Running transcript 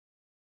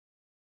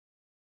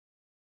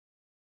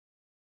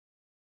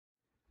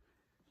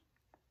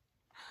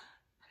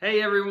Hey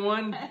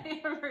everyone.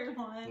 Hey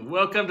everyone.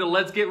 Welcome to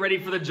Let's Get Ready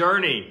for the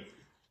Journey.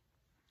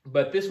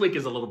 But this week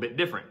is a little bit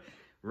different.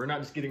 We're not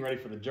just getting ready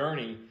for the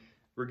journey.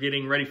 We're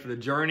getting ready for the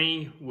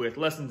journey with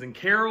lessons and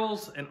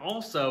carols and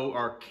also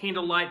our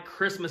Candlelight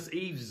Christmas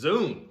Eve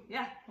Zoom.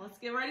 Yeah, let's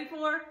get ready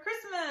for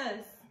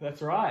Christmas.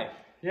 That's right.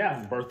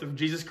 Yeah, birth of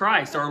Jesus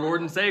Christ, our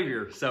Lord and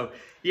Savior. So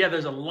yeah,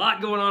 there's a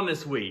lot going on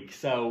this week.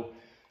 So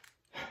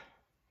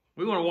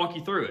we want to walk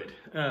you through it.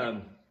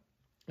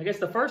 I guess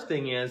the first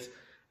thing is,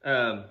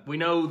 we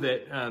know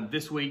that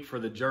this week for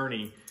the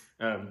journey,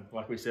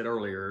 like we said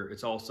earlier,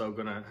 it's also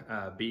going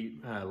to be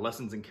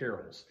lessons and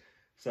carols.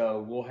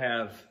 So we'll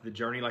have the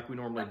journey like we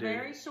normally do.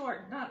 Very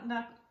short, not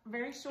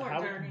very short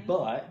journey.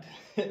 But,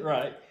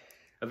 right,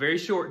 a very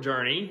short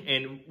journey.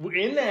 And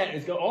in that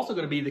is also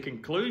going to be the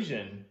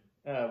conclusion,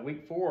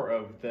 week 4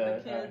 of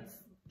the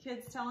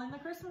kids telling the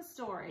Christmas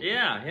story.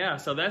 Yeah.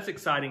 So that's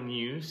exciting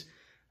news.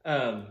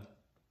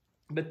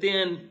 But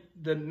then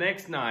the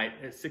next night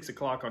at 6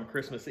 o'clock on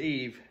Christmas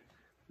Eve,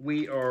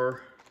 we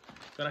are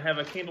going to have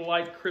a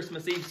candlelight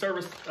Christmas Eve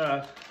service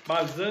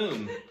by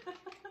Zoom.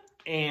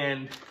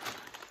 And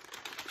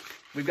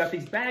we've got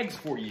these bags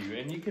for you,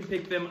 and you can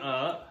pick them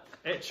up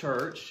at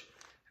church.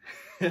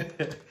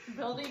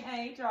 Building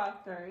A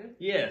drive-through.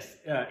 Yes,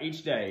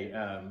 each day.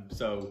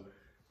 So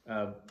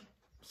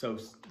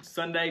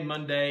Sunday,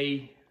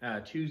 Monday,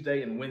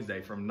 Tuesday, and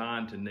Wednesday from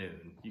 9 to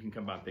noon. You can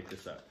come by and pick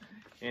this up.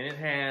 And it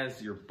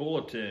has your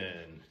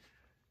bulletin,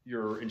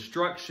 your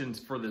instructions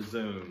for the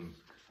Zoom,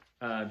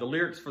 the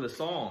lyrics for the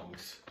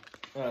songs.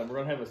 We're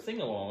going to have a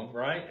sing-along,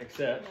 right?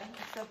 Except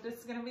this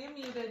is going to be a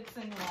muted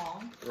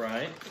sing-along.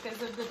 Right.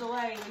 Because of the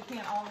delay, we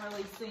can't all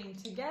really sing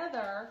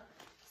together.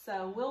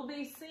 So we'll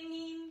be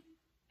singing,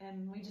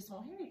 and we just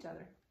won't hear each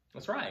other.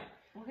 That's right.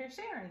 We'll hear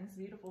Sharon's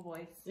beautiful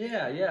voice.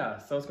 Yeah.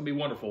 So it's going to be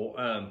wonderful.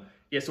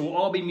 So we'll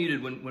all be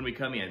muted when we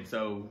come in.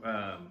 So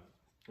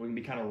we can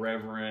be kind of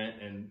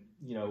reverent and,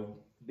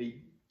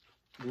 be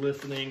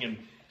listening and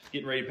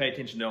getting ready to pay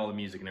attention to all the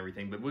music and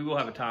everything. But we will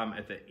have a time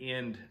at the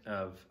end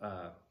of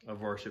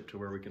worship to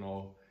where we can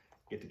all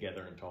get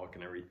together and talk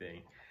and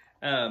everything.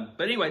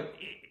 But anyway,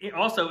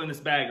 also in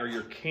this bag are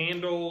your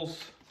candles.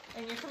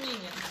 And your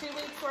communion. 2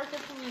 weeks worth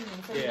of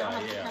communion, so you don't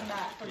have to come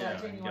back for that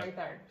January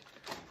 3rd.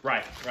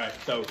 Right.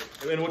 So,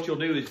 and what you'll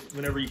do is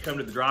whenever you come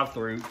to the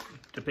drive-thru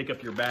to pick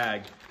up your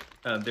bag,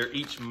 they're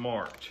each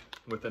marked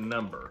with a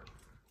number.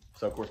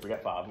 So of course we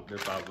got 5.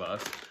 There's 5 of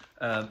us.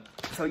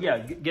 So yeah,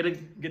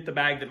 get the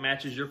bag that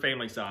matches your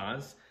family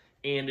size.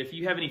 And if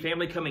you have any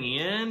family coming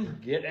in,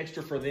 get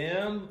extra for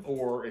them.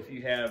 Or if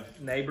you have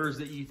neighbors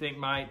that you think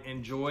might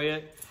enjoy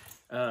it,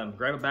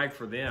 grab a bag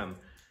for them.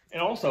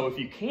 And also, if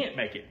you can't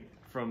make it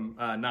from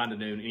 9 to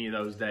noon any of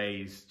those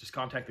days, just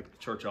contact the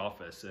church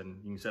office and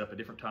you can set up a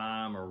different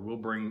time, or we'll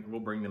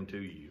bring them to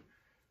you.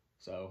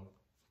 So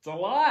it's a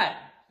lot.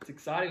 It's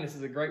exciting. This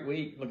is a great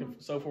week. Looking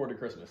so forward to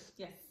Christmas.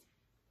 Yes.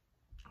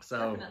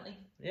 So definitely.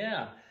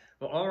 Yeah.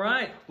 Well, all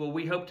right. Well,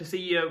 we hope to see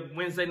you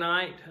Wednesday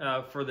night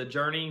for the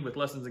journey with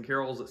lessons and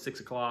carols at 6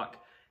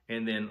 o'clock.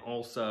 And then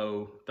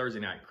also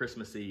Thursday night,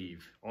 Christmas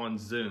Eve on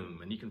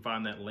Zoom. And you can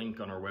find that link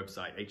on our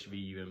website,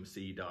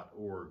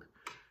 hvumc.org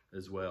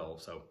as well.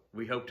 So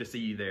we hope to see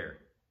you there.